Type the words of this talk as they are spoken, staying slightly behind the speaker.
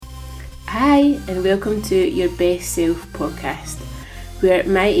Hi, and welcome to Your Best Self podcast, where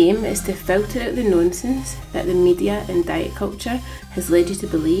my aim is to filter out the nonsense that the media and diet culture has led you to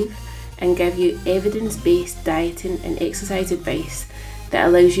believe and give you evidence-based dieting and exercise advice that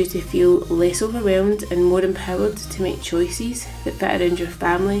allows you to feel less overwhelmed and more empowered to make choices that fit around your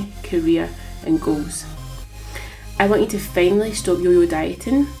family, career and goals. I want you to finally stop yo-yo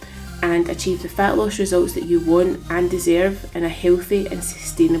dieting and achieve the fat loss results that you want and deserve in a healthy and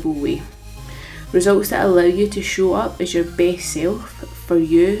sustainable way. Results that allow you to show up as your best self for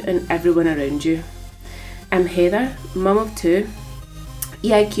you and everyone around you. I'm Heather, mum of two,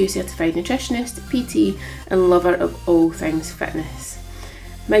 EIQ certified nutritionist, PT and lover of all things fitness.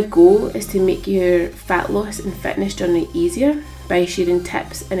 My goal is to make your fat loss and fitness journey easier by sharing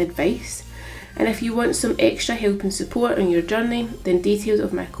tips and advice. And if you want some extra help and support on your journey, then details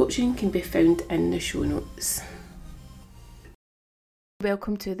of my coaching can be found in the show notes.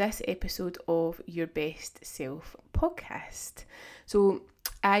 Welcome to this episode of Your Best Self podcast. So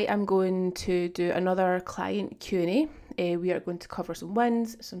I am going to do another client Q&A. We are going to cover some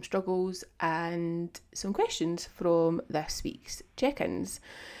wins, some struggles and some questions from this week's check-ins.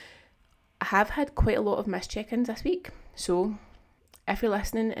 I have had quite a lot of missed check-ins this week, so if you're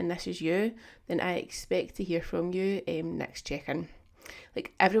listening and this is you, then I expect to hear from you next check-in.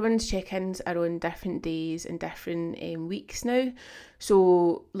 Like, everyone's check-ins are on different days and different weeks now.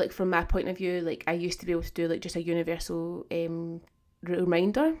 So, like, from my point of view, like, I used to be able to do like just a universal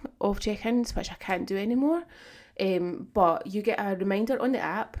reminder of check-ins, which I can't do anymore. But you get a reminder on the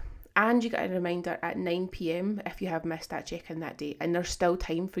app, and you get a reminder at 9 p.m. if you have missed that check-in that day, and there's still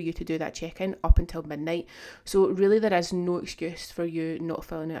time for you to do that check-in up until midnight. So really there is no excuse for you not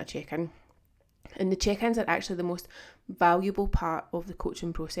filling out a check-in. And the check-ins are actually the most valuable part of the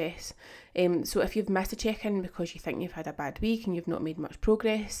coaching process. So if you've missed a check-in because you think you've had a bad week and you've not made much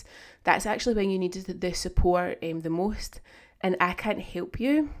progress, that's actually when you need the support the most. And I can't help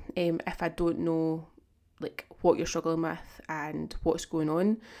you if I don't know like what you're struggling with and what's going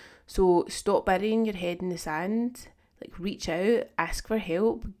on. So stop burying your head in the sand. Like, reach out, ask for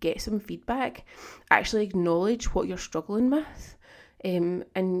help, get some feedback, actually acknowledge what you're struggling with,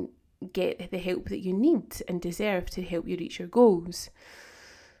 and get the help that you need and deserve to help you reach your goals.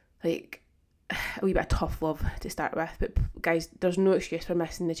 Like, a wee bit of tough love to start with, but guys, there's no excuse for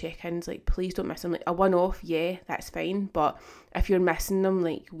missing the check-ins. Like, please don't miss them. Like, a one-off, yeah, that's fine, but if you're missing them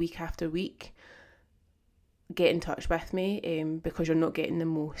like week after week, get in touch with me because you're not getting the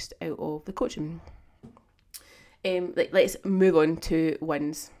most out of the coaching. Let's move on to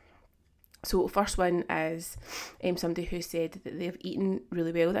wins. So first one is somebody who said that they've eaten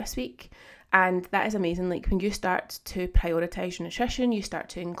really well this week, and that is amazing. Like, when you start to prioritise your nutrition, you start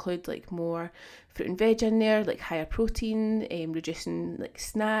to include like more fruit and veg in there, like higher protein, reducing like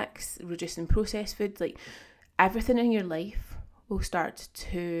snacks, reducing processed food, like everything in your life will start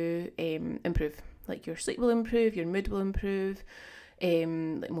to improve. Like, your sleep will improve, your mood will improve,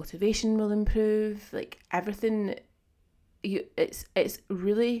 like motivation will improve, like everything. It's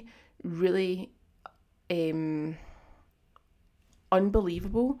really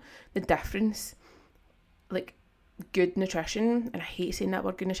unbelievable the difference like good nutrition, and I hate saying that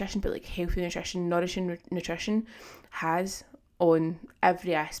word, good nutrition, but like healthy nutrition, nourishing nutrition has on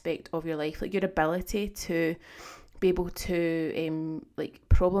every aspect of your life. Like, your ability to be able to like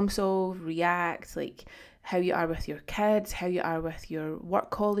problem solve, react, like how you are with your kids, how you are with your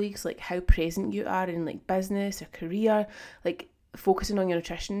work colleagues, like how present you are in like business or career. Like, focusing on your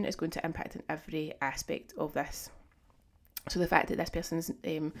nutrition is going to impact in every aspect of this. So the fact that this person's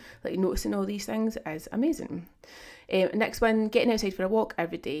like noticing all these things is amazing. Next one, getting outside for a walk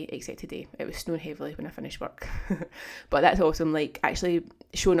every day except today. It was snowing heavily when I finished work. But that's awesome. Like, actually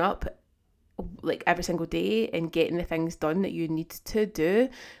showing up like every single day and getting the things done that you need to do,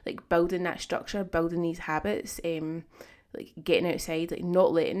 like building that structure, building these habits, like getting outside, like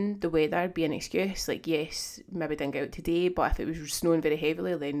not letting the weather be an excuse. Like, yes, maybe didn't get out today, but if it was snowing very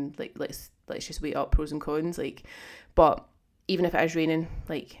heavily, then like let's just weigh up pros and cons. Like, but even if it is raining,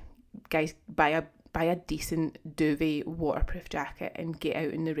 like, guys, buy a decent duvet waterproof jacket and get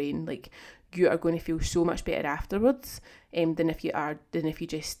out in the rain. Like, you are going to feel so much better afterwards than if you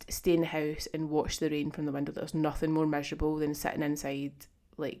just stay in the house and watch the rain from the window. There's nothing more miserable than sitting inside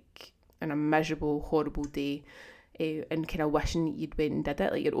like on a miserable, horrible day and kind of wishing that you'd went and did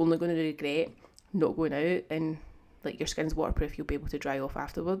it. Like, you're only going to regret not going out, and like your skin's waterproof, you'll be able to dry off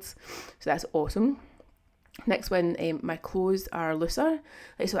afterwards. So that's awesome. Next one, my clothes are looser.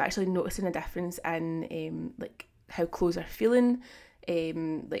 Like, so actually noticing a difference in like how clothes are feeling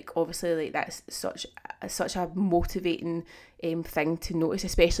Like obviously like that's such a motivating thing to notice,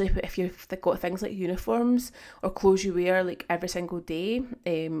 especially if you've got things like uniforms or clothes you wear like every single day,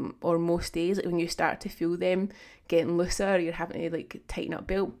 or most days, like when you start to feel them getting looser, you're having to like tighten up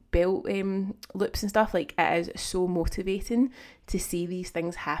belt loops and stuff. Like it is so motivating to see these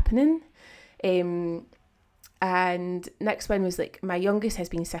things happening. And next one was like, my youngest has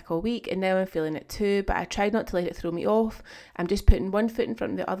been sick all week and now I'm feeling it too, but I tried not to let it throw me off. I'm just putting one foot in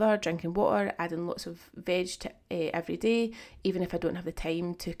front of the other, drinking water, adding lots of veg to, every day, even if I don't have the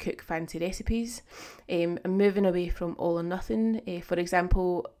time to cook fancy recipes. I'm moving away from all or nothing. For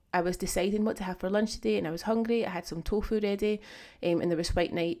example, I was deciding what to have for lunch today and I was hungry. I had some tofu ready, and there was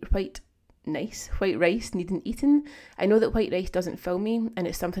white rice needing eating. I know that white rice doesn't fill me and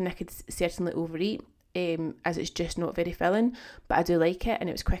it's something I could certainly overeat, as it's just not very filling, but I do like it and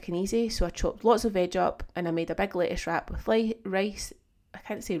it was quick and easy. So I chopped lots of veg up and I made a big lettuce wrap with rice. I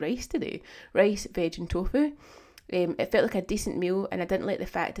can't say rice today. Rice, veg and tofu. It felt like a decent meal and I didn't let the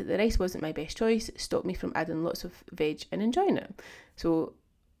fact that the rice wasn't my best choice stop me from adding lots of veg and enjoying it. So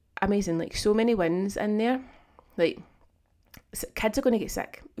amazing, like so many wins in there. Like kids are going to get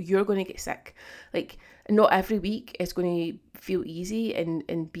sick, you're going to get sick, like not every week is going to feel easy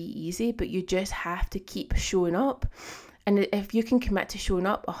and be easy, but you just have to keep showing up. And if you can commit to showing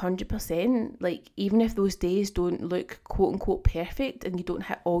up 100%, like even if those days don't look quote unquote perfect and you don't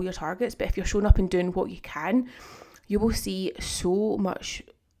hit all your targets, but if you're showing up and doing what you can, you will see so much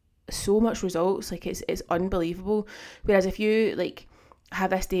results. Like it's unbelievable. Whereas if you like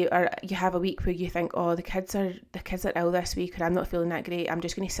have this day or you have a week where you think, oh, the kids are ill this week or I'm not feeling that great, I'm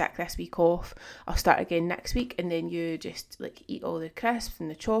just going to sack this week off, I'll start again next week, and then you just like eat all the crisps and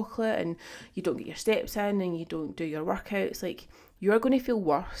the chocolate and you don't get your steps in and you don't do your workouts, like you're going to feel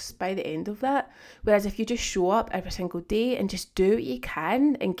worse by the end of that. Whereas if you just show up every single day and just do what you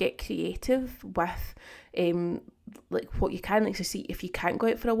can and get creative with like what you can, like so see if you can't go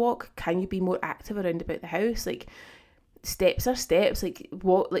out for a walk, can you be more active around about the house? Like steps are steps, like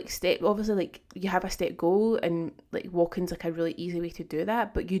what, like step, obviously like you have a step goal and like walking's like a really easy way to do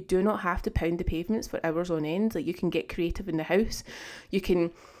that, but you do not have to pound the pavements for hours on end. Like you can get creative in the house. You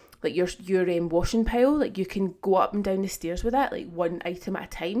can like your washing pile, like you can go up and down the stairs with that, like one item at a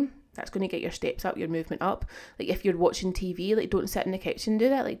time. That's going to get your steps up, your movement up. Like if you're watching TV, like don't sit in the kitchen, do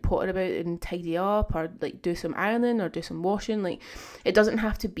that, like potter about and tidy up, or like do some ironing or do some washing. Like it doesn't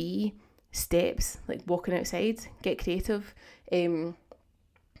have to be steps, like walking outside. Get creative.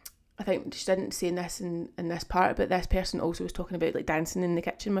 I think she didn't say this in this part, but this person also was talking about like dancing in the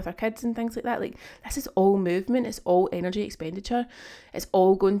kitchen with her kids and things like that. Like this is all movement, it's all energy expenditure, it's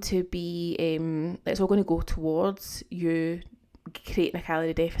all going to be it's all going to go towards you creating a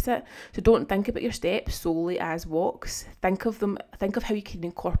calorie deficit. So don't think about your steps solely as walks. Think of how you can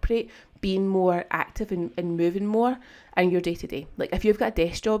incorporate being more active and moving more in your day-to-day. Like if you've got a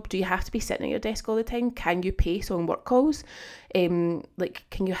desk job, do you have to be sitting at your desk all the time? Can you pace on work calls? Like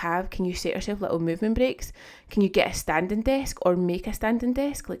can you set yourself little movement breaks? Can you get a standing desk or make a standing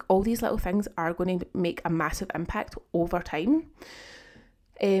desk? Like all these little things are going to make a massive impact over time.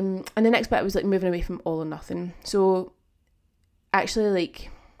 And the next bit was like moving away from all or nothing. So actually like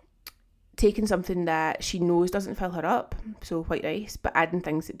taking something that she knows doesn't fill her up, so white rice, but adding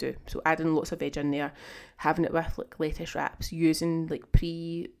things that do. So adding lots of veg in there, having it with like lettuce wraps, using like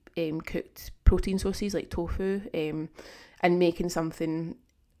cooked protein sources like tofu, and making something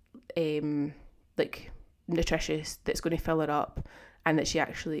like nutritious that's going to fill her up and that she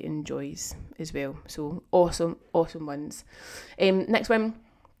actually enjoys as well. So awesome ones. Next one,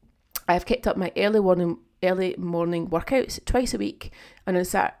 I've kept up my early morning workouts twice a week, and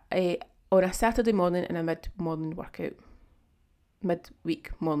on a Saturday morning and a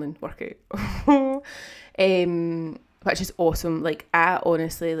midweek morning workout. Which is awesome. Like I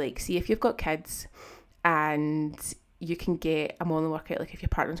honestly like, see if you've got kids and you can get a morning workout, like if your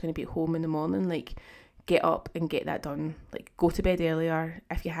partner's going to be at home in the morning, like get up and get that done. Like go to bed earlier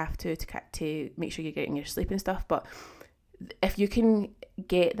if you have to make sure you're getting your sleep and stuff, but if you can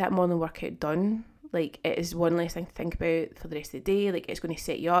get that morning workout done, like it is one less thing to think about for the rest of the day. Like it's going to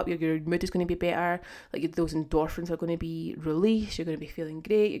set you up, your mood is going to be better, like those endorphins are going to be released, you're going to be feeling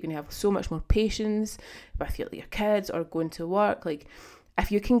great, you're going to have so much more patience with your kids or going to work. Like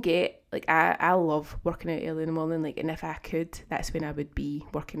if you can get, like I love working out early in the morning, like, and if I could, that's when I would be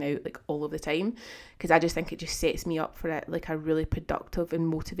working out like all of the time, because I just think it just sets me up for a really productive and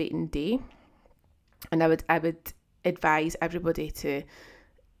motivating day. And I would advise everybody to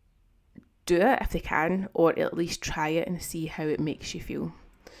do it if they can, or at least try it and see how it makes you feel.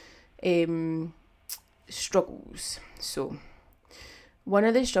 Struggles. So one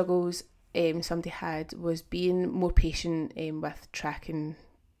of the struggles somebody had was being more patient with tracking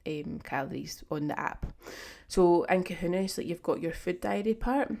calories on the app. So in Kahuna's, like, you've got your food diary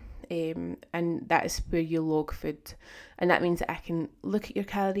part, and that is where you log food, and that means that I can look at your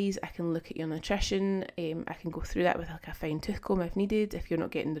calories, I can look at your nutrition, I can go through that with like a fine tooth comb if needed, if you're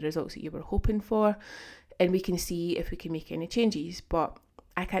not getting the results that you were hoping for, and we can see if we can make any changes. But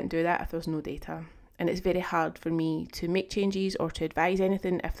I can't do that if there's no data, and it's very hard for me to make changes or to advise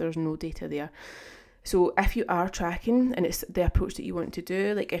anything if there's no data there. So if you are tracking and it's the approach that you want to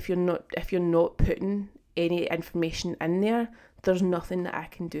do, like if you're not putting any information in there, there's nothing that I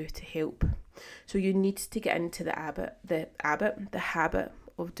can do to help. So you need to get into the habit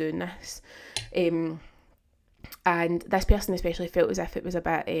of doing this. And this person especially felt as if it was a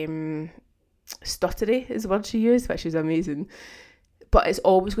bit stuttery is the word she used, which is amazing. But it's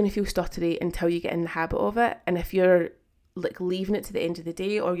always going to feel stuttery until you get in the habit of it. And if you're like leaving it to the end of the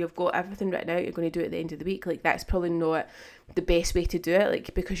day, or you've got everything written out, you're going to do it at the end of the week, like that's probably not the best way to do it,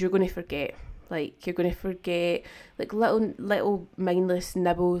 like, because you're going to forget. Like, you're going to forget like little mindless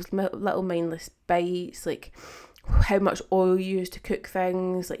nibbles, little mindless bites, like how much oil you use to cook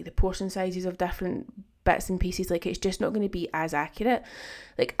things, like the portion sizes of different bits and pieces. Like, it's just not going to be as accurate.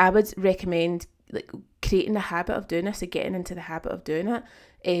 Like, I would recommend like creating a habit of doing this, and getting into the habit of doing it,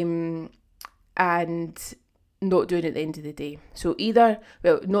 and not doing it at the end of the day. So either,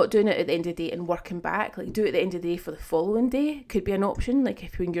 not doing it at the end of the day and working back, like do it at the end of the day for the following day could be an option. Like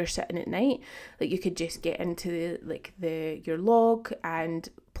if when you're sitting at night, like you could just get into your log and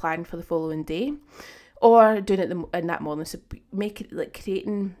plan for the following day, or doing it in that morning. So make it like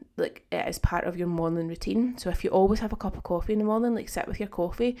creating like it as part of your morning routine. So if you always have a cup of coffee in the morning, like sit with your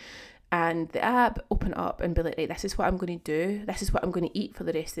coffee and the app, open it up and be like, right, this is what I'm going to do, this is what I'm going to eat for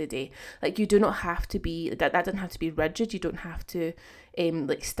the rest of the day. Like, you do not have to be, that doesn't have to be rigid, you don't have to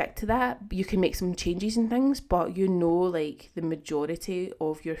like stick to that. You can make some changes and things, but like the majority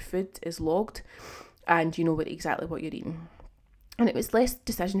of your food is logged and you know exactly what you're eating. And it was less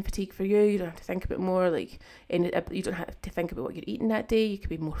decision fatigue for you. You don't have to think about more, like, you don't have to think about what you're eating that day. You can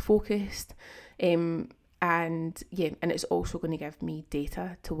be more focused. And it's also going to give me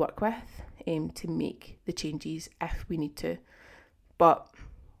data to work with to make the changes if we need to. But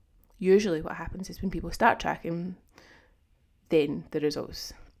usually what happens is when people start tracking, then the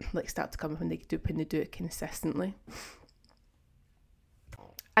results like start to come when they do it consistently.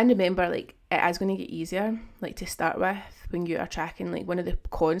 And remember, like, it is going to get easier, like, to start with when you are tracking. Like, one of the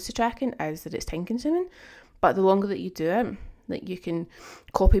cons to tracking is that it's time consuming, but the longer that you do it, like, you can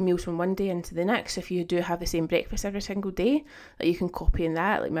copy meals from one day into the next. If you do have the same breakfast every single day, like, you can copy in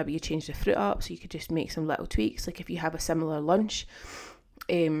that. Like, maybe you change the fruit up, so you could just make some little tweaks. Like, if you have a similar lunch,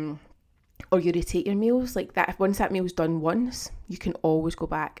 or you rotate your meals, like that. If once that meal's done once, you can always go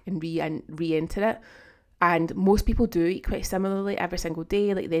back and re-enter it. And most people do eat quite similarly every single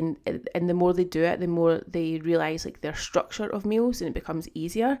day. Like, then, and the more they do it, the more they realise like their structure of meals, and it becomes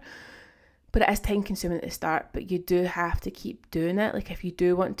easier. But it is time consuming at the start, but you do have to keep doing it. Like, if you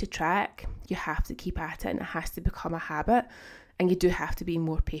do want to track, you have to keep at it, and it has to become a habit, and you do have to be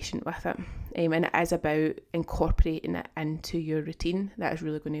more patient with it. And it is about incorporating it into your routine. That is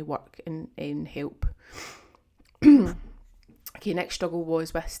really going to work and help. Okay, next struggle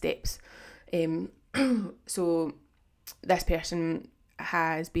was with steps. So this person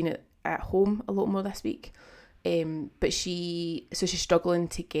has been at home a lot more this week, but she's struggling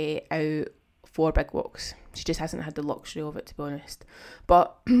to get out for big walks. She just hasn't had the luxury of it, to be honest.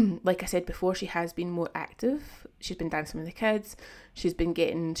 But like I said before, she has been more active. She's been dancing with the kids. She's been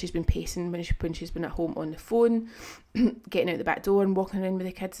pacing when she's been at home on the phone, getting out the back door and walking around with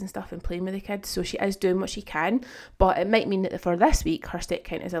the kids and stuff and playing with the kids. So she is doing what she can, but it might mean that for this week her step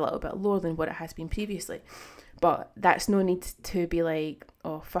count is a little bit lower than what it has been previously. But that's no need to be like,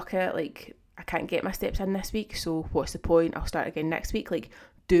 oh, fuck it, like, I can't get my steps in this week, so what's the point? I'll start again next week. Like,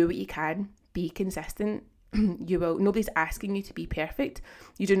 do what you can, be consistent. Nobody's asking you to be perfect.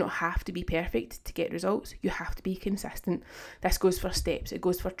 You do not have to be perfect to get results. You have to be consistent. This goes for steps, it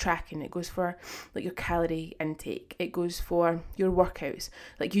goes for tracking, it goes for like your calorie intake, it goes for your workouts.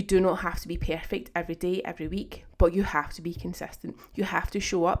 Like, you do not have to be perfect every day, every week, but you have to be consistent. You have to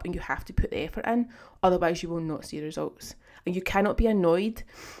show up and you have to put the effort in, otherwise you will not see results. And you cannot be annoyed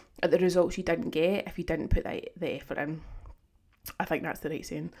at the results you didn't get if you didn't put the effort in. I think that's the right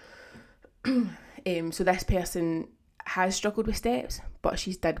saying. So this person has struggled with steps, but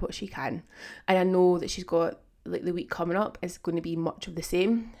she's did what she can, and I know that she's got, like, the week coming up is going to be much of the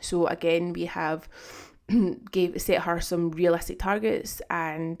same. So again, we have set her some realistic targets,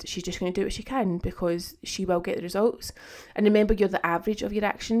 and she's just going to do what she can because she will get the results. And remember, you're the average of your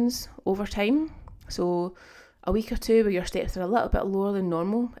actions over time. So a week or two where your steps are a little bit lower than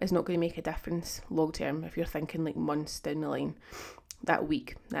normal is not going to make a difference long term. If you're thinking like months down the line, that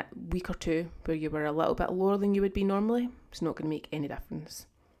week or two where you were a little bit lower than you would be normally, it's not going to make any difference.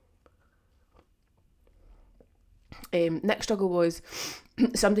 Next struggle was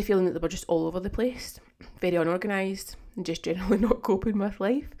somebody feeling that they were just all over the place, very unorganised, and just generally not coping with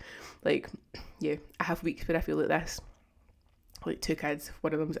life. Like, yeah, I have weeks where I feel like this. Like 2 kids,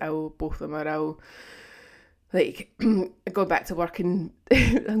 one of them's ill, both of them are ill. Like, going back to work and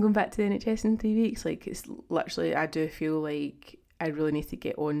I'm going back to the NHS in 3 weeks. Like, it's literally, I do feel like I really need to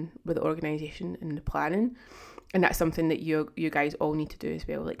get on with the organisation and the planning. And that's something that you guys all need to do as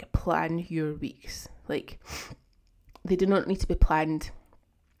well. Like, plan your weeks. Like, they do not need to be planned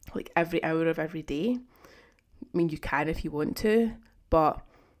like every hour of every day. I mean, you can if you want to, but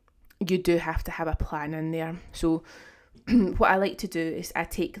you do have to have a plan in there. So what I like to do is I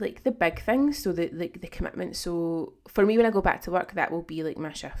take like the big things, so the commitments. So for me, when I go back to work, that will be like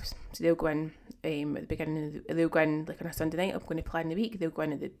my shifts. So they'll go in at the beginning they'll go in like on a Sunday night. I'm going to plan the week. They'll go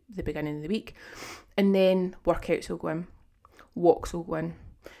in at the beginning of the week, and then workouts will go in, walks will go in,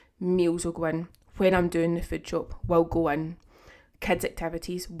 meals will go in. When I'm doing the food shop, will go in. Kids'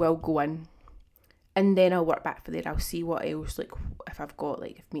 activities will go in. And then I'll work back for there. I'll see what else, like if I've got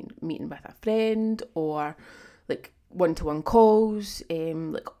like meeting with a friend or like one-to-one calls,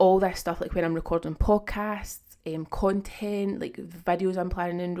 like all this stuff, like when I'm recording podcasts, content, like videos I'm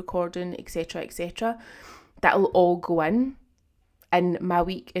planning and recording, etc. That'll all go in. And my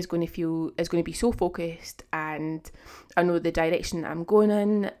week is going to be so focused, and I know the direction I'm going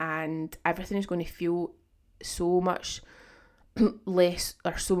in, and everything is going to feel so much less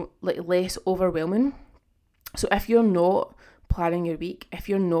overwhelming. So if you're not planning your week, if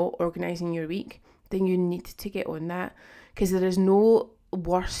you're not organising your week, then you need to get on that, because there is no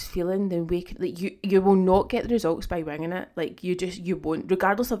worse feeling than you will not get the results by winging it. Like you won't,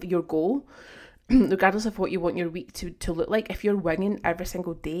 regardless of your goal. Regardless of what you want your week to look like, if you're winging every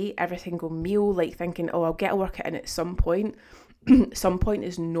single day, every single meal, like thinking, oh, I'll get a workout in at some point, some point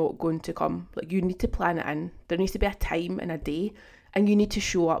is not going to come. Like, you need to plan it in. There needs to be a time and a day, and you need to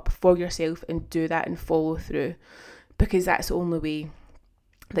show up for yourself and do that and follow through, because that's the only way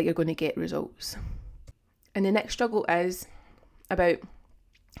that you're going to get results. And the next struggle is about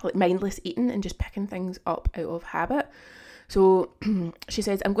like mindless eating and just picking things up out of habit. So she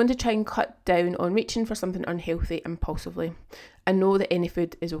says, I'm going to try and cut down on reaching for something unhealthy impulsively. I know that any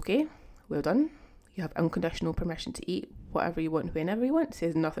food is okay. Well done. You have unconditional permission to eat whatever you want, whenever you want. It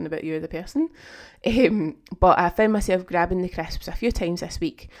says nothing about you as a person. But I found myself grabbing the crisps a few times this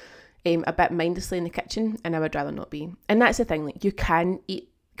week, a bit mindlessly in the kitchen, and I would rather not be. And that's the thing, like, you can eat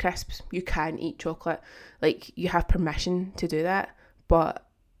crisps, you can eat chocolate, like, you have permission to do that, but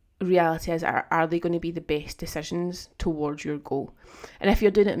reality is, are they going to be the best decisions towards your goal? And if you're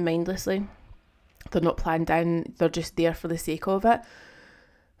doing it mindlessly, they're not planned in, they're just there for the sake of it,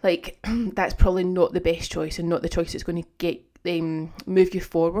 like, that's probably not the best choice, and not the choice that's going to get move you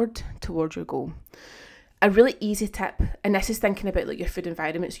forward towards your goal. A really easy tip, and this is thinking about like your food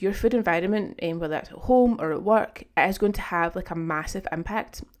environment. So your food environment, whether that's at home or at work, it is going to have like a massive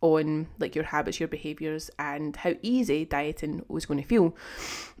impact on like your habits, your behaviours, and how easy dieting is going to feel.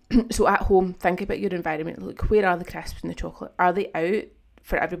 So at home, think about your environment. Look, where are the crisps and the chocolate? Are they out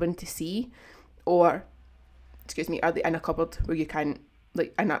for everyone to see? Or, are they in a cupboard where you can't,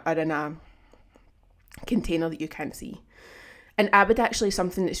 like, in a container that you can't see? And I would actually,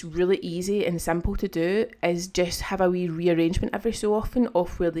 something that's really easy and simple to do is just have a wee rearrangement every so often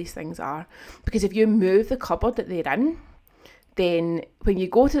of where these things are. Because if you move the cupboard that they're in, then when you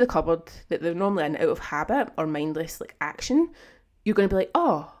go to the cupboard that they're normally in out of habit or mindless like action, you're going to be like,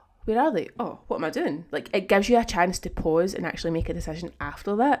 oh, where are they? Oh, what am I doing? Like, it gives you a chance to pause and actually make a decision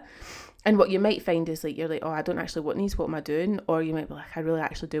after that. And what you might find is like, you're like, oh, I don't actually want these, what am I doing? Or you might be like, I really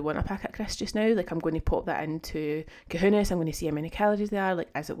actually do want a packet of crisps just now. Like, I'm going to pop that into Kahunas. I'm going to see how many calories they are. Like,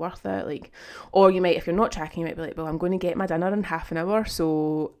 is it worth it? Like, or you might, if you're not tracking, you might be like, well, I'm going to get my dinner in half an hour,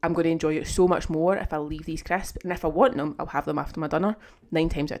 so I'm going to enjoy it so much more if I leave these crisps. And if I want them, I'll have them after my dinner. 9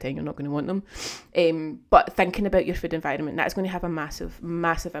 times out of 10, you're not going to want them. But thinking about your food environment, that's going to have a massive,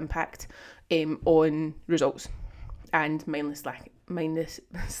 massive impact on results and mindless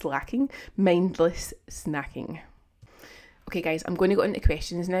snacking. Okay guys, I'm going to go into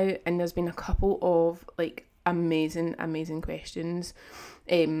questions now, and there's been a couple of like amazing questions.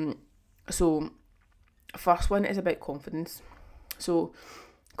 So first one is about confidence. So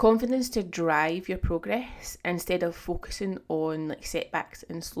confidence to drive your progress instead of focusing on like setbacks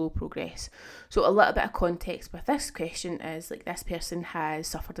and slow progress. So a little bit of context with this question is like this person has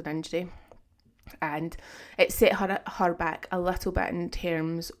suffered an injury and it set her back a little bit in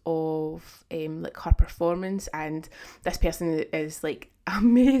terms of like her performance, and this person is like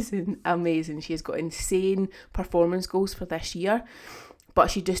amazing. She's got insane performance goals for this year,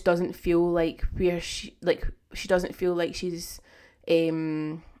 but she just doesn't feel like she doesn't feel like she's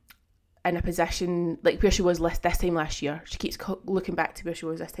in a position like where she was this time last year. She keeps looking back to where she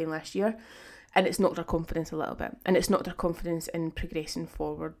was this time last year, and it's knocked her confidence a little bit, and it's knocked her confidence in progressing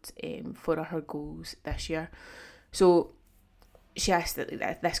forward for her goals this year. So she asked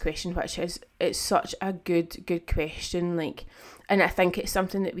this question, which is, it's such a good question, like, and I think it's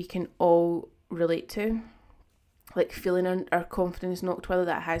something that we can all relate to, like feeling our confidence knocked, whether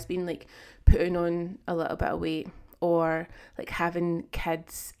that has been like putting on a little bit of weight, or like having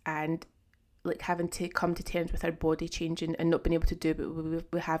kids and like having to come to terms with our body changing and not being able to do what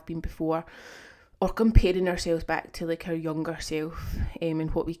we have been before, or comparing ourselves back to like our younger self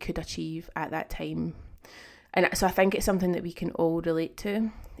and what we could achieve at that time. And so I think it's something that we can all relate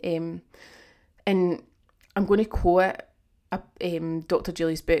to. And I'm going to quote Dr.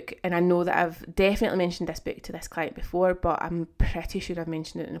 Julie's book, and I know that I've definitely mentioned this book to this client before, but I'm pretty sure I've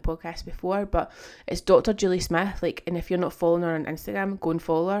mentioned it in a podcast before. But it's Dr. Julie Smith, like, and if you're not following her on Instagram, go and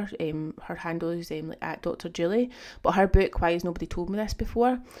follow her. Her handle is like at Dr. Julie. But her book, Why Has Nobody Told Me This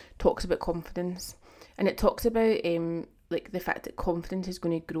Before, talks about confidence, and it talks about like the fact that confidence is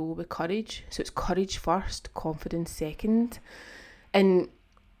going to grow with courage. So it's courage first, confidence second, and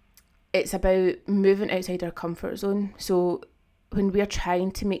it's about moving outside our comfort zone. So when we're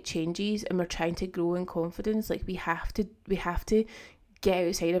trying to make changes and we're trying to grow in confidence, like we have to get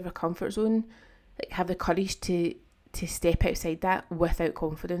outside of our comfort zone, like have the courage to step outside that without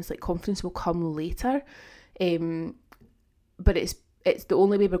confidence. Like confidence will come later, but it's the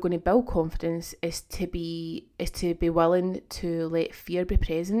only way we're going to build confidence is to be willing to let fear be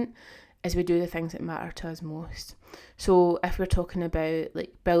present as we do the things that matter to us most. So if we're talking about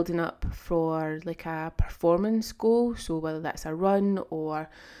like building up for like a performance goal, so whether that's a run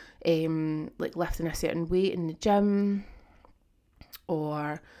or like lifting a certain weight in the gym,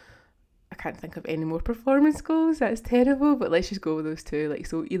 or I can't think of any more performance goals, that's terrible, but let's just go with those two. Like,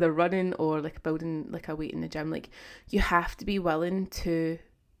 so either running or like building like a weight in the gym, like you have to be willing to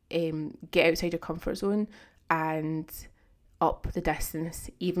get outside your comfort zone and up the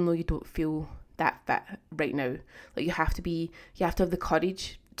distance, even though you don't feel that fit right now. Like you have to have the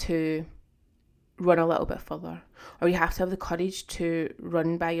courage to run a little bit further, or you have to have the courage to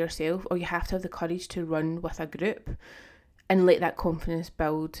run by yourself, or you have to have the courage to run with a group, and let that confidence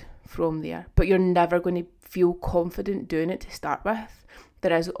build from there. But you're never going to feel confident doing it to start with.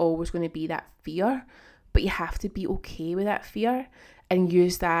 There is always going to be that fear, but you have to be okay with that fear and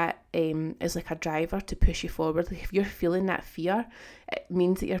use that as like a driver to push you forward. Like if you're feeling that fear, it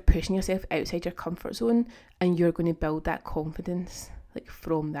means that you're pushing yourself outside your comfort zone, and you're going to build that confidence like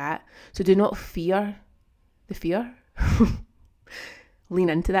from that. So do not fear the fear. Lean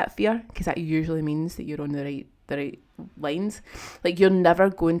into that fear, because that usually means that you're on the right lines. Like you're never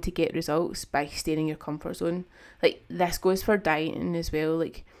going to get results by staying in your comfort zone. Like this goes for dieting as well.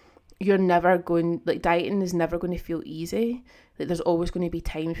 Like dieting is never going to feel easy. Like there's always going to be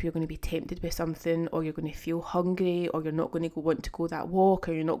times where you're going to be tempted by something, or you're going to feel hungry, or you're not going to want to go that walk,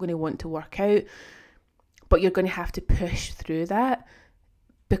 or you're not going to want to work out. But you're going to have to push through that,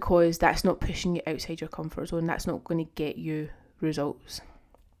 because that's not pushing you outside your comfort zone. That's not going to get you results.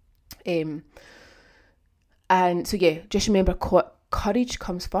 And so yeah, just remember, courage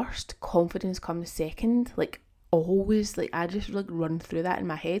comes first, confidence comes second. Like always, like I just like run through that in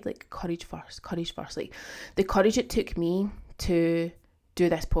my head, like courage first. Like the courage it took me to do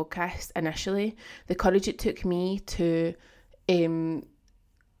this podcast initially, the courage it took me to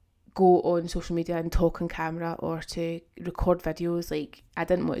go on social media and talk on camera, or to record videos, like I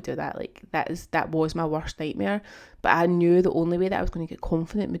didn't want to do that. Like that was my worst nightmare, but I knew the only way that I was going to get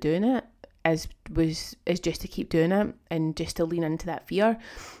confident with doing it is just to keep doing it, and just to lean into that fear.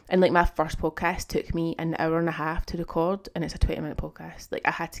 And like my first podcast took me an hour and a half to record, and it's a 20-minute podcast. Like I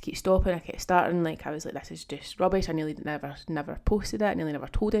had to keep stopping, I kept starting, like I was like, this is just rubbish. I nearly never posted it, I nearly never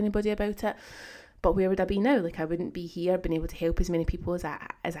told anybody about it. But where would I be now? Like I wouldn't be here being able to help as many people as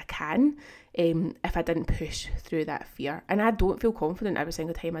I can if I didn't push through that fear. And I don't feel confident every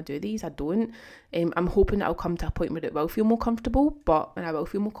single time I do these. I don't. I'm hoping that I'll come to a point where it will feel more comfortable, and I will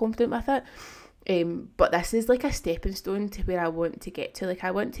feel more confident with it. But this is like a stepping stone to where I want to get to. Like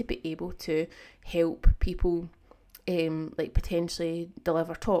I want to be able to help people like potentially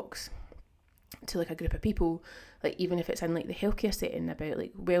deliver talks to like a group of people, like even if it's in like the healthcare setting, about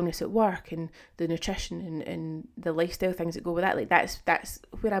like wellness at work and the nutrition and the lifestyle things that go with that. Like that's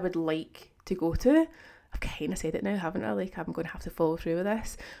where I would like to go to. I've kind of said it now, haven't I? Like, I'm going to have to follow through with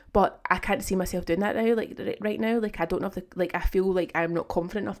this, but I can't see myself doing that now. Like right now, like I don't have the, like, I feel like I'm not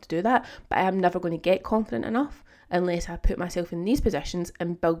confident enough to do that, but I am never going to get confident enough unless I put myself in these positions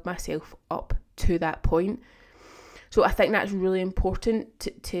and build myself up to that point. So I think that's really important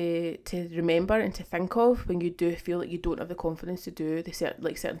to remember and to think of when you do feel like you don't have the confidence to do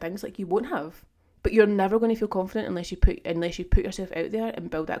certain things. Like, you won't have, but you're never going to feel confident unless you put yourself out there and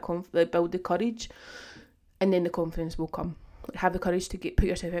build that build the courage, and then the confidence will come. Like, have the courage to put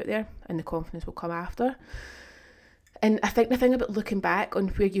yourself out there, and the confidence will come after. And I think the thing about looking back on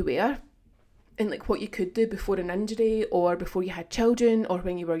where you were and like what you could do before an injury or before you had children or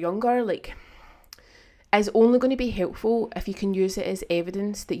when you were younger, like, is only going to be helpful if you can use it as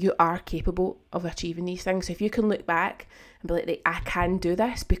evidence that you are capable of achieving these things. So if you can look back and be like, I can do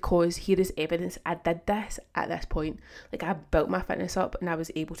this because here is evidence I did this at this point. Like, I built my fitness up and I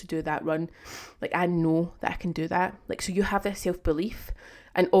was able to do that run. Like, I know that I can do that. Like, so you have this self-belief,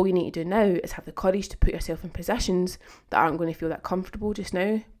 and all you need to do now is have the courage to put yourself in positions that aren't going to feel that comfortable just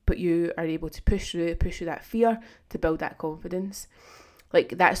now, but you are able to push through that fear to build that confidence.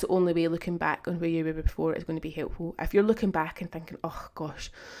 Like, that's the only way looking back on where you were before is going to be helpful. If you're looking back and thinking, oh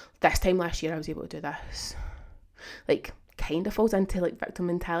gosh, this time last year I was able to do this, like, kind of falls into like victim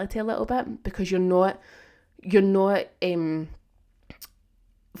mentality a little bit, because you're not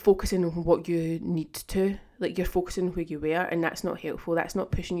focusing on what you need to. Like, you're focusing on where you were, and that's not helpful. That's not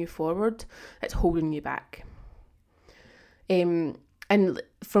pushing you forward. It's holding you back. And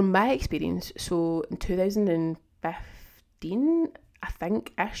from my experience, so in 2015, I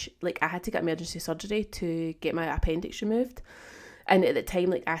think-ish, like, I had to get emergency surgery to get my appendix removed. And at the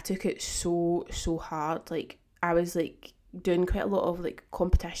time, like, I took it so hard. Like, I was like doing quite a lot of like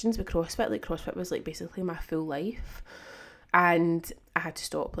competitions with CrossFit. Like, CrossFit was like basically my full life, and I had to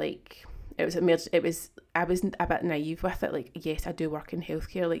stop. Like, I was a bit naive with it. Like, yes, I do work in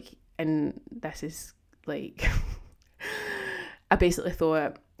healthcare, like, and this is like I basically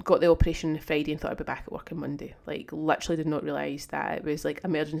thought, got the operation on Friday and thought I'd be back at work on Monday. Like, literally did not realise that it was like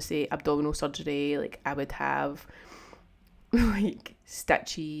emergency abdominal surgery. Like, I would have like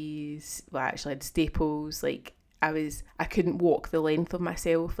stitches, well, actually I had staples. Like, I couldn't walk the length of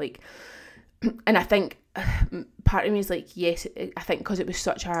myself. Like, and I think part of me is like, yes, I think because it was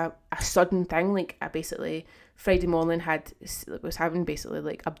such a sudden thing. Like, I basically Friday morning was having basically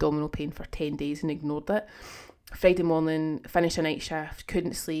like abdominal pain for 10 days and ignored it. Friday morning, finished a night shift,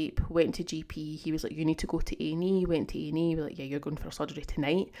 couldn't sleep, went to GP. He was like, you need to go to A&E. Went to A&E. We're like, yeah, you're going for surgery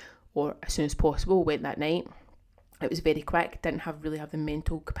tonight or as soon as possible. Went that night. It was very quick. Didn't really have the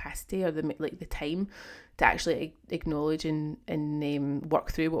mental capacity or the time to actually acknowledge and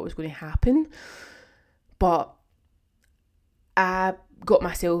work through what was going to happen. But I got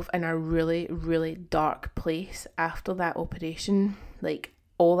myself in a really, really dark place after that operation. Like,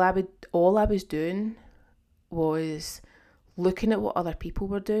 all I was doing was looking at what other people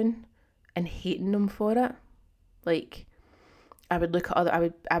were doing and hating them for it. Like, I would look at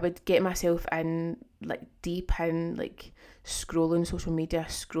I would get myself in, like, deep in, like, scrolling social media,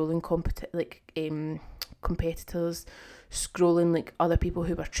 scrolling competitors, scrolling like other people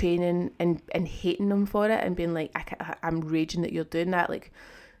who were training and hating them for it and being like, I'm raging that you're doing that. Like,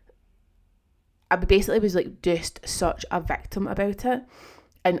 I basically was like just such a victim about it,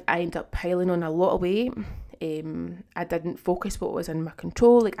 and I ended up piling on a lot of weight. I didn't focus what was in my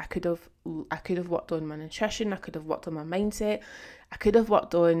control. Like, I could have worked on my nutrition. I could have worked on my mindset. I could have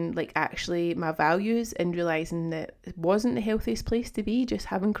worked on, like, actually my values and realising that it wasn't the healthiest place to be, just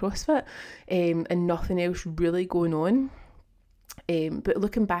having CrossFit, and nothing else really going on. But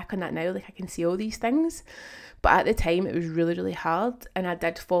looking back on that now, like, I can see all these things. But at the time, it was really, really hard. And I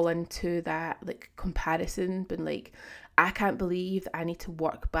did fall into that, like, comparison, being like, I can't believe that I need to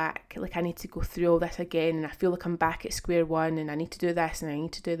work back. Like, I need to go through all this again, and I feel like I'm back at square one, and I need to do this and I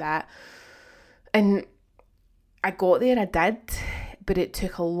need to do that. And I got there, I did, but it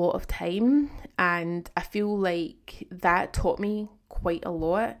took a lot of time, and I feel like that taught me quite a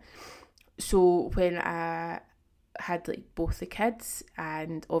lot. So when I had, like, both the kids,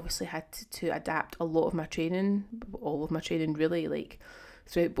 and obviously had to adapt a lot of my training, all of my training really, like,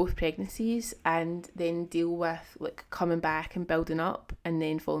 throughout both pregnancies, and then deal with, like, coming back and building up, and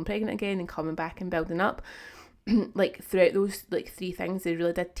then falling pregnant again and coming back and building up. Like, throughout those, like, 3 things, they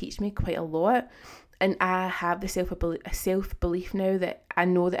really did teach me quite a lot. And I have the self belief now that I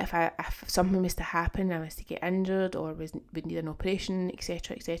know that if something was to happen, I was to get injured or would need an operation,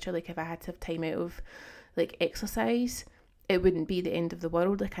 etc., etc. Like if I had to have time out of like exercise, it wouldn't be the end of the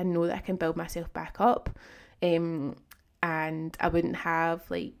world. Like I know that I can build myself back up, and I wouldn't have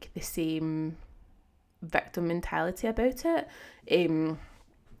like the same victim mentality about it.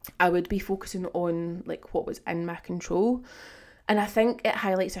 I would be focusing on like what was in my control, and I think it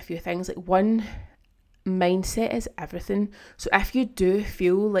highlights a few things. Like one, mindset is everything. So if you do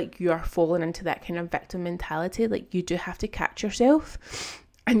feel like you are falling into that kind of victim mentality, like you do have to catch yourself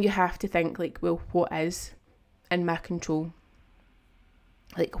and you have to think like, well, what is in my control?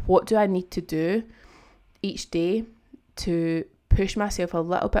 Like what do I need to do each day to push myself a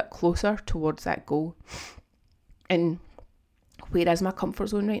little bit closer towards that goal? And where is my comfort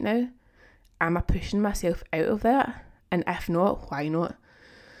zone right now? Am I pushing myself out of that? And if not, why not?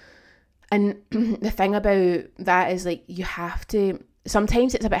 And the thing about that is like you have to,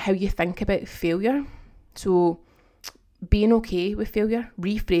 sometimes it's about how you think about failure. So being okay with failure,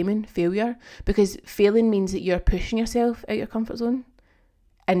 reframing failure, because failing means that you're pushing yourself out your comfort zone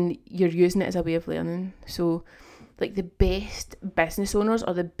and you're using it as a way of learning. So like the best business owners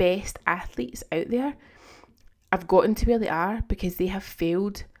or the best athletes out there have gotten to where they are because they have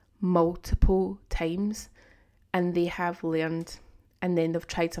failed multiple times and they have learned, and then they've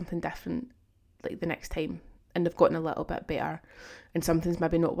tried something different like the next time and they've gotten a little bit better, and something's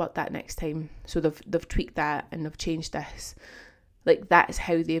maybe not worked that next time, so they've tweaked that and they've changed this. Like that's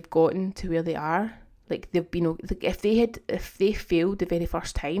how they've gotten to where they are. Like they've been, like if they failed the very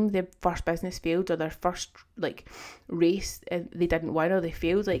first time, their first business failed, or their first like race they didn't win, or they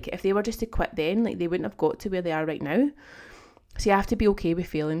failed, like if they were just to quit then, like they wouldn't have got to where they are right now. So you have to be okay with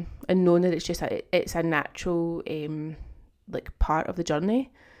failing and knowing that it's a natural like part of the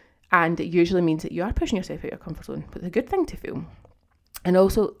journey, and it usually means that you are pushing yourself out of your comfort zone, but it's a good thing to fail. And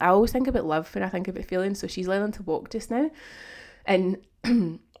also I always think about Liv when I think about failing. So she's learning to walk just now, and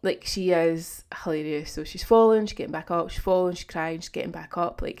like she is hilarious. So she's falling, she's getting back up, she's falling, she's crying, she's getting back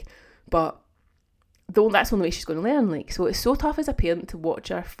up, like, but that's the only way she's going to learn. Like, so it's so tough as a parent to watch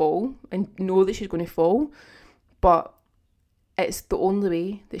her fall and know that she's going to fall, but it's the only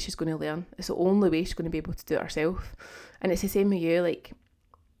way that she's going to learn. It's the only way she's going to be able to do it herself. And it's the same with you. Like,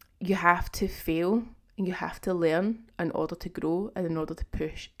 you have to fail and you have to learn in order to grow and in order to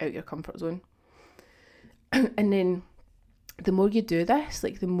push out your comfort zone. And then the more you do this,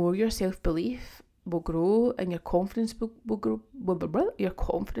 like the more your self-belief will grow and your confidence will grow. Your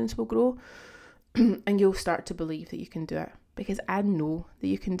confidence will grow and you'll start to believe that you can do it. Because I know that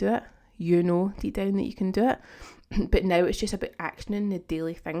you can do it. You know deep down that you can do it. But now it's just about actioning the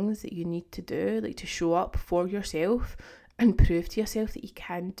daily things that you need to do, like to show up for yourself and prove to yourself that you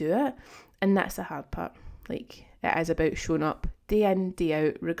can do it. And that's the hard part. Like, it is about showing up day in, day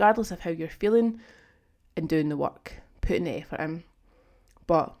out, regardless of how you're feeling, and doing the work, putting the effort in.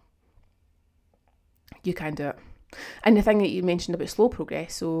 But you can do it. And the thing that you mentioned about slow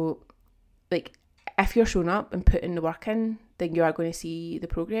progress, so like if you're showing up and putting the work in, then you are going to see the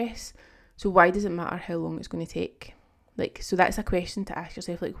progress. So why does it matter how long it's going to take? Like, so that's a question to ask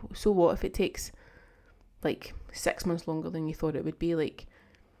yourself. Like, so what if it takes like 6 months longer than you thought it would be? Like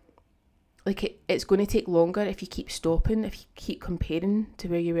it's going to take longer if you keep stopping, if you keep comparing to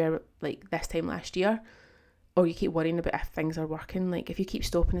where you were like this time last year, or you keep worrying about if things are working. Like if you keep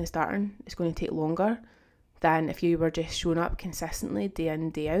stopping and starting, it's going to take longer than if you were just showing up consistently day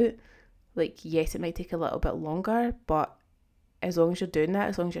in, day out. Like, yes, it might take a little bit longer, but as long as you're doing that,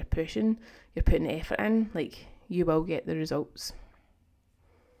 as long as you're pushing, you're putting the effort in, like, you will get the results.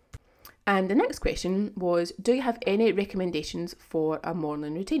 And the next question was, do you have any recommendations for a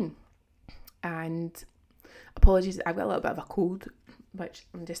morning routine? And apologies, I've got a little bit of a cold, which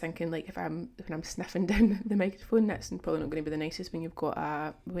I'm just thinking, like, when I'm sniffing down the microphone, that's probably not going to be the nicest when you've got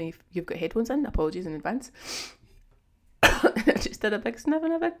headphones in. Apologies in advance. I just did a big sniff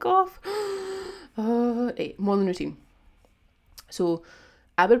and a big cough. Right, morning routine. So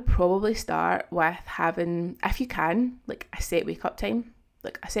I would probably start with having, if you can, like a set wake up time,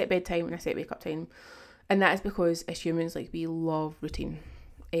 like a set bedtime and a set wake up time. And that is because as humans, like, we love routine.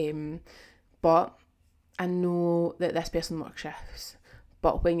 But I know that this person works shifts.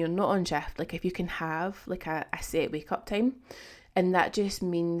 But when you're not on shift, like if you can have like a set wake up time, and that just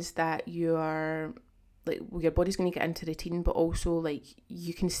means that you're like, your body's going to get into routine, but also like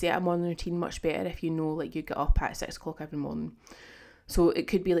you can set a morning routine much better if you know like you get up at 6 o'clock every morning. So it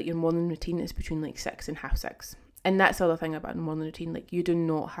could be like your morning routine is between like 6 and 6:30. And that's the other thing about a morning routine, like you do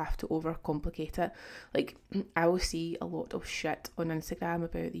not have to overcomplicate it. Like I will see a lot of shit on Instagram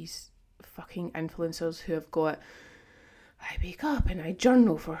about these fucking influencers who have got, I wake up and I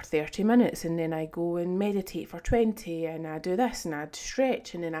journal for 30 minutes and then I go and meditate for 20 and I do this and I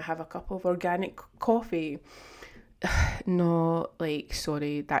stretch and then I have a cup of organic coffee. No, like,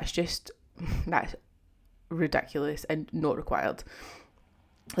 sorry, that's ridiculous and not required.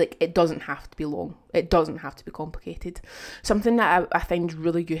 Like, it doesn't have to be long. It doesn't have to be complicated. Something that I find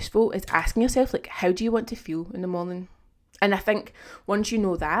really useful is asking yourself, like, how do you want to feel in the morning? And I think once you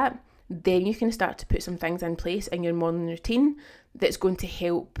know that, then you can start to put some things in place in your morning routine that's going to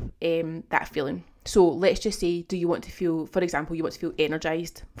help that feeling. So let's just say, do you want to feel, for example, you want to feel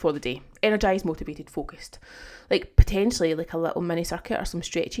energised for the day. Energised, motivated, focused. Like, potentially, like a little mini circuit or some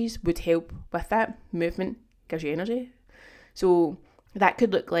stretches would help with that. Movement gives you energy. So that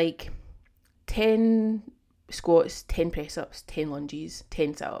could look like 10 squats, 10 press-ups, 10 lunges,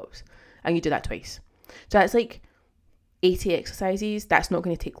 10 sit-ups. And you do that twice. So that's like 80 exercises. That's not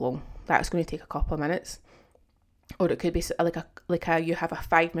going to take long. That's going to take a couple of minutes. Or it could be like you have a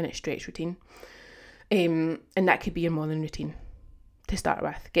 5-minute stretch routine. And that could be your morning routine to start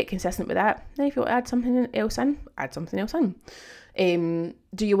with. Get consistent with that. Then if you want to add something else in, add something else in.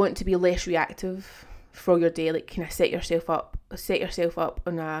 Do you want to be less reactive for your day? Like, kind of set yourself up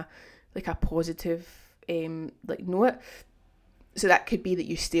on a positive note. So that could be that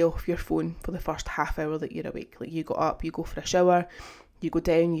you stay off your phone for the first half hour that you're awake. Like, you got up, you go for a shower, you go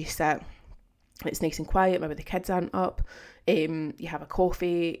down, you sit, it's nice and quiet, maybe the kids aren't up, you have a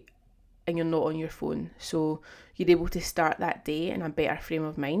coffee and you're not on your phone. So you're able to start that day in a better frame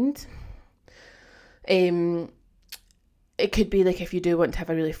of mind. It could be like, if you do want to have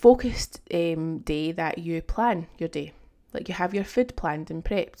a really focused day, that you plan your day. Like, you have your food planned and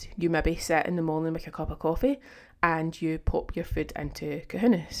prepped. You maybe sit in the morning with a cup of coffee and you pop your food into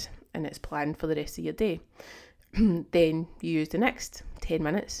Kahunas and it's planned for the rest of your day. Then you use the next 10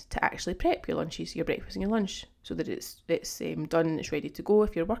 minutes to actually prep your lunches, your breakfast and your lunch, so that it's done and it's ready to go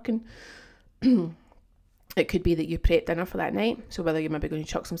if you're working. It could be that you prep dinner for that night, so whether you're maybe going to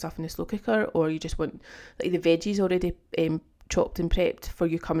chuck some stuff in the slow cooker or you just want like the veggies already chopped and prepped for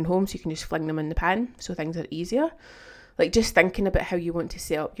you coming home, so you can just fling them in the pan so things are easier. Like, just thinking about how you want to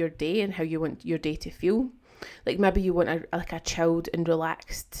set up your day and how you want your day to feel. Like, maybe you want a chilled and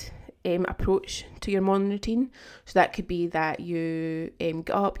relaxed approach to your morning routine. So that could be that you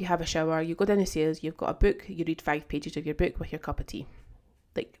get up, you have a shower, you go down the stairs, you've got a book, you read 5 pages of your book with your cup of tea.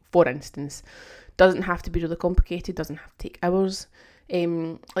 Like, for instance, doesn't have to be really complicated, doesn't have to take hours.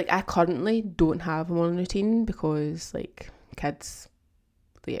 Like, I currently don't have a morning routine because, like, kids,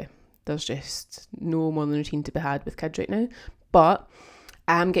 yeah, there's just no morning routine to be had with kids right now. But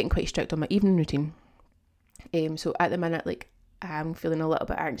I'm getting quite strict on my evening routine. So at the minute, like, I'm feeling a little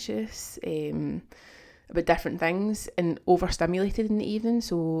bit anxious about different things and overstimulated in the evening.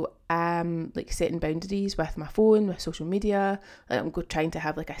 So I'm like setting boundaries with my phone, with social media. Like, I'm trying to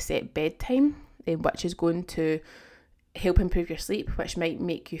have like a set bedtime, which is going to help improve your sleep, which might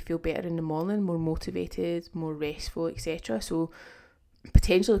make you feel better in the morning, more motivated, more restful, etc. So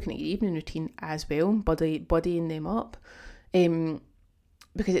potentially looking at your evening routine as well, bodying them up.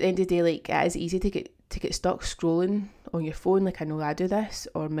 Because at the end of the day, like, it is easy to get stuck scrolling on your phone. Like, I know I do this,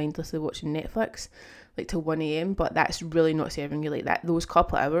 or mindlessly watching Netflix like till 1 a.m, but that's really not serving you. Like, that, those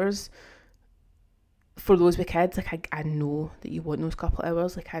couple of hours for those with kids, like, I know that you want those couple of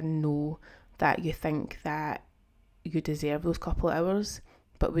hours. Like, I know that you think that you deserve those couple of hours,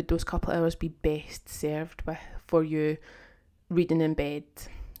 but would those couple of hours be best served for you reading in bed,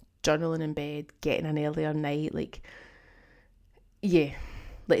 journaling in bed, getting an earlier night? Like, yeah,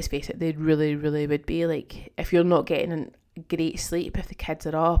 let's face it, they really, really would be. Like, if you're not getting a great sleep, if the kids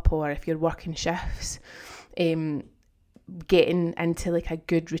are up, or if you're working shifts, getting into like a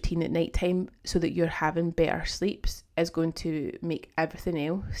good routine at night time so that you're having better sleeps is going to make everything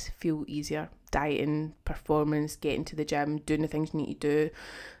else feel easier. Dieting, performance, getting to the gym, doing the things you need to do,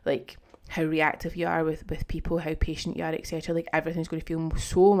 like how reactive you are with people, how patient you are, etc. Like, everything's going to feel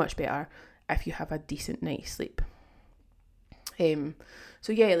so much better if you have a decent night's sleep.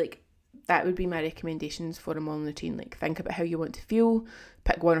 So yeah, like, that would be my recommendations for a morning routine. Like, think about how you want to feel,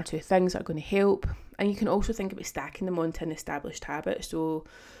 pick 1 or 2 things that are going to help, and you can also think about stacking them onto an established habit. So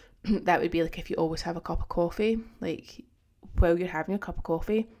that would be like, if you always have a cup of coffee, like, while you're having a cup of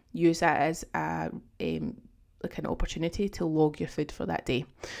coffee, use that as like an opportunity to log your food for that day,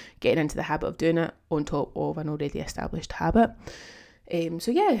 getting into the habit of doing it on top of an already established habit.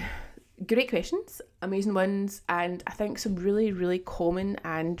 So yeah, great questions, amazing ones, and I think some really, really common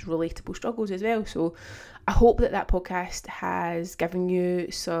and relatable struggles as well. So I hope that podcast has given you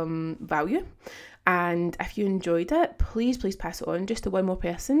some value. And if you enjoyed it, please pass it on just to one more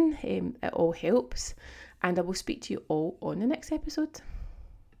person. It all helps. And I will speak to you all on the next episode.